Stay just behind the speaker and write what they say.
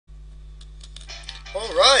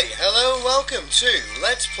Alright, hello and welcome to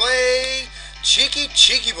Let's Play Chiki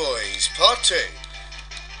Boys Part 2.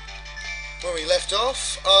 When we left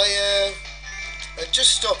off, I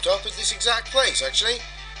just stopped up at this exact place actually,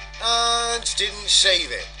 and didn't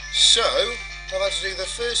save it. So, I've had to do the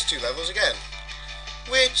first two levels again,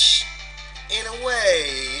 which in a way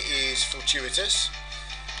is fortuitous,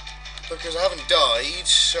 because I haven't died,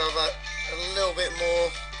 so I've had a little bit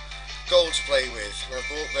more gold to play with. And I've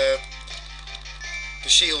bought the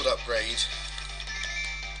shield upgrade,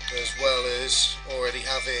 as well as already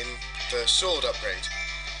having the sword upgrade,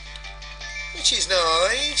 which is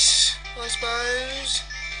nice, I suppose.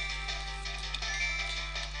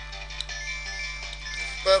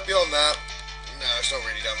 But beyond that, no, it's not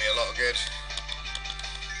really done me a lot of good.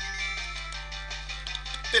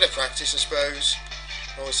 Bit of practice, I suppose.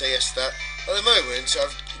 I always say yes to that. At the moment,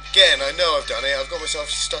 I know I've done it. I've got myself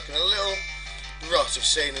stuck in a little rut of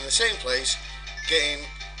staying in the same place, getting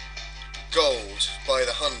gold by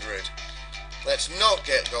the 100. Let's not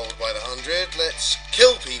get gold by the 100. Let's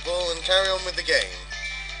kill people and carry on with the game.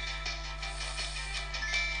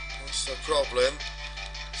 That's the problem.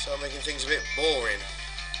 Start making things a bit boring.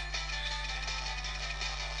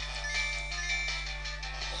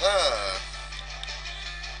 Aha!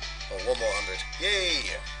 Oh, one more 100.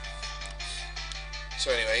 Yay! So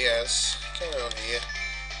anyway, yes, carry on here.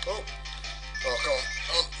 Oh, come on.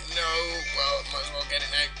 Oh, no. Well, might as well get it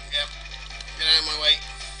now. Yep. Get out of my way.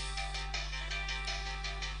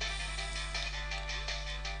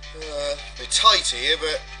 A bit tight here,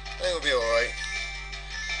 but I think we'll be alright.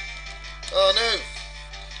 Oh, no.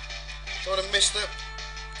 Don't want to miss the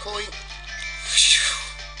coin.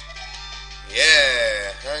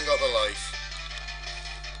 Yeah, I haven't got the life.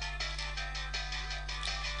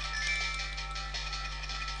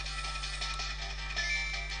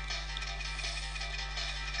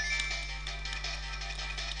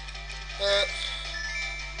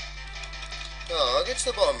 I'll get to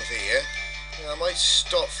the bottom of here. I might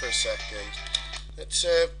stop for a second. Let's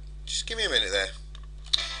just give me a minute there.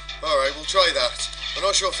 Alright, we'll try that. I'm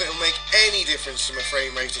not sure if it'll make any difference to my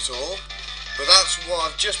frame rate at all, but that's what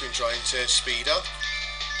I've just been trying to speed up.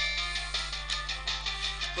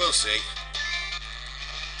 We'll see.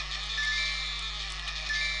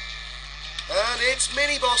 And it's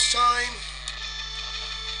mini boss time.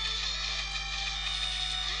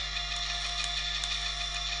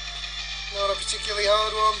 Not a particularly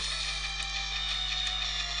hard one.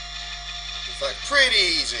 In fact, pretty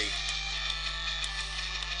easy.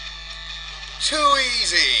 Too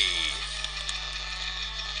easy.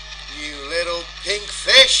 You little pink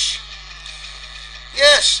fish.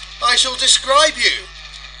 Yes, I shall describe you,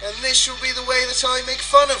 and this shall be the way that I make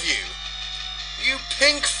fun of you. You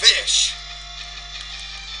pink fish.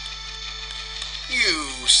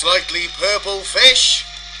 You slightly purple fish.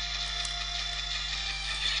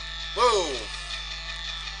 Whoa!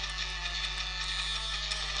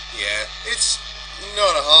 Yeah, it's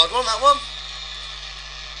not a hard one, that one.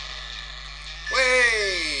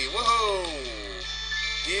 Way! Whoa!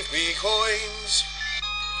 Give me coins.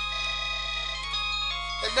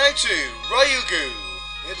 And now to Ryugu.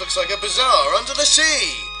 It looks like a bazaar under the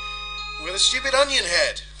sea, with a stupid onion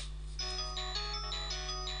head.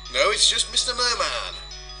 No, it's just Mr. Merman.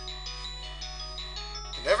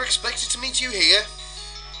 I never expected to meet you here.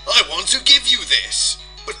 I want to give you this,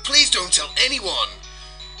 but please don't tell anyone.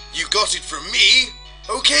 You got it from me.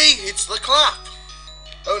 Okay, it's the clap.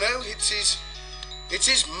 Oh no, it's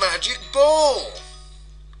his magic ball.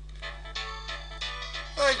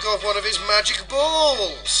 I've got one of his magic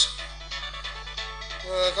balls.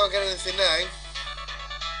 I can't get anything now.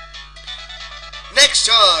 Next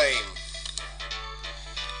time.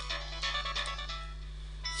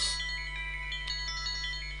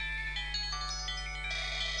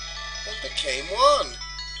 Became one.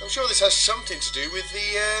 I'm sure this has something to do with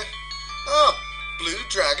the blue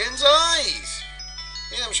dragon's eyes.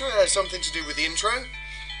 Yeah, I'm sure it has something to do with the intro.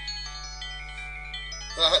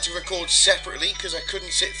 I had to record separately because I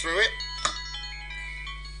couldn't sit through it.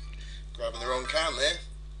 Grabbing the wrong can there.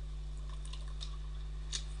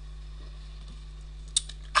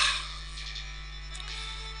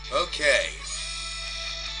 Okay.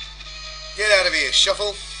 Get out of here,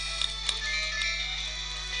 Shuffle.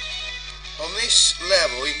 On this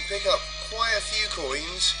level you can pick up quite a few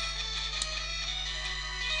coins,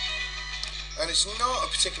 and it's not a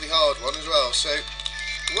particularly hard one as well, so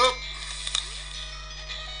whoop.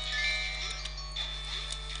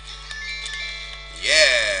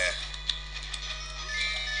 Yeah.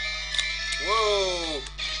 Whoa.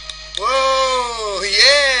 Whoa,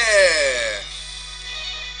 yeah.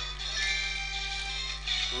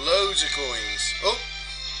 loads of coins. Oh,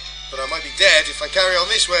 but I might be dead if I carry on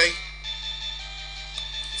this way.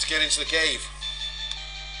 Let's get into the cave.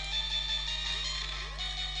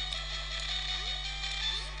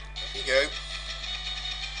 There you go.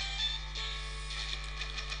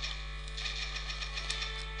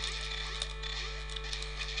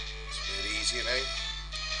 It's a bit easier now.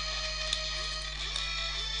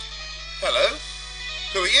 Hello?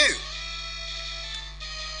 Who are you?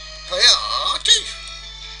 Hiya!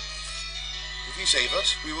 If you save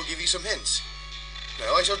us, we will give you some hints.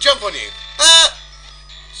 Now I shall jump on you. Ah!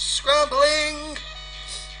 Scrambling!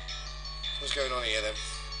 What's going on here then?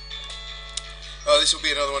 Oh, this will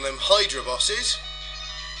be another one of them Hydra bosses,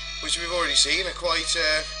 which we've already seen are quite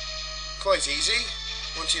easy.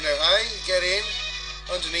 Once you know how, get in,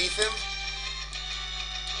 underneath them.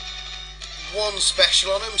 One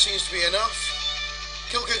special on them seems to be enough.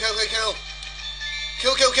 Kill, kill, kill, kill, kill.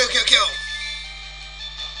 Kill, kill, kill, kill, kill.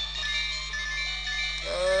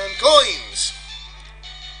 And coins.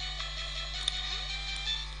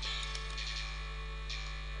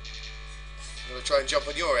 I'm going to try and jump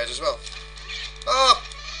on your head as well. Oh,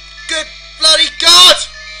 good bloody God!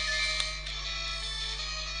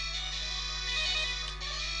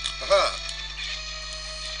 Aha.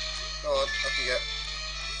 Go on, up you get.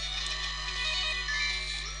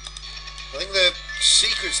 I think the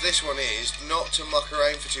secret to this one is not to muck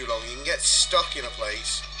around for too long. You can get stuck in a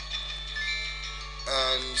place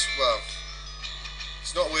and, well,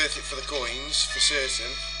 it's not worth it for the coins, for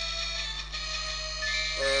certain,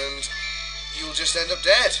 and you'll just end up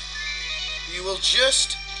dead. You will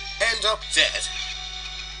just end up dead.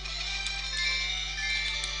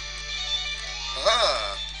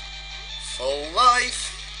 Aha! Full life.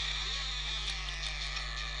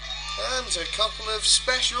 And a couple of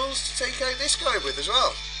specials to take out this guy with as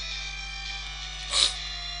well.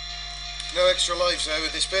 No extra lives though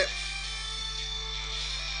with this bit.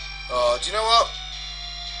 Oh, do you know what?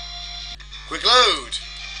 Quick load.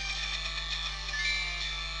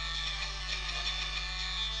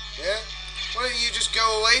 Yeah? Why don't you just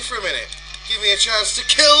go away for a minute? Give me a chance to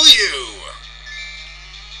kill you!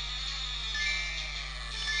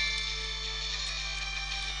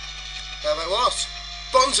 How about what?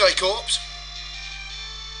 Bonsai corpse!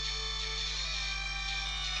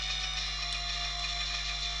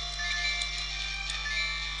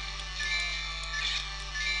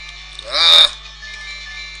 Ah!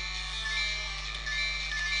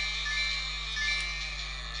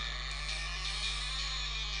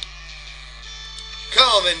 Come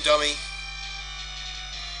on then, dummy.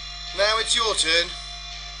 Now it's your turn.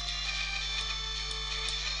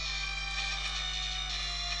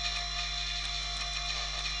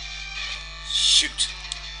 Shoot.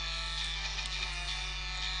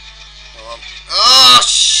 Come on. Oh,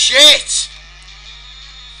 shit!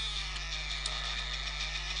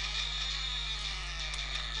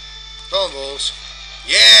 Come on, balls.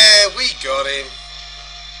 Yeah, we got him.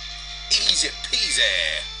 Easy peasy.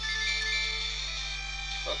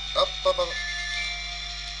 Up, up, up, up.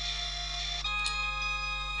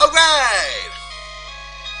 Alright!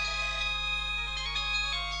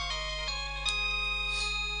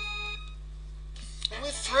 And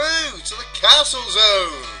we're through to the castle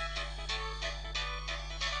zone.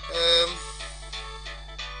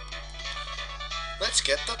 Let's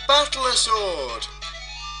get the battler sword.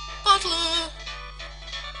 Battler!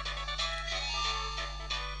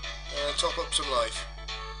 And top up some life.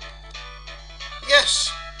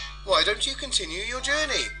 Yes! Why don't you continue your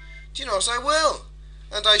journey? Do you know what I will?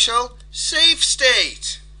 And I shall save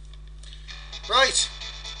state. Right.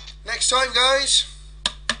 Next time, guys.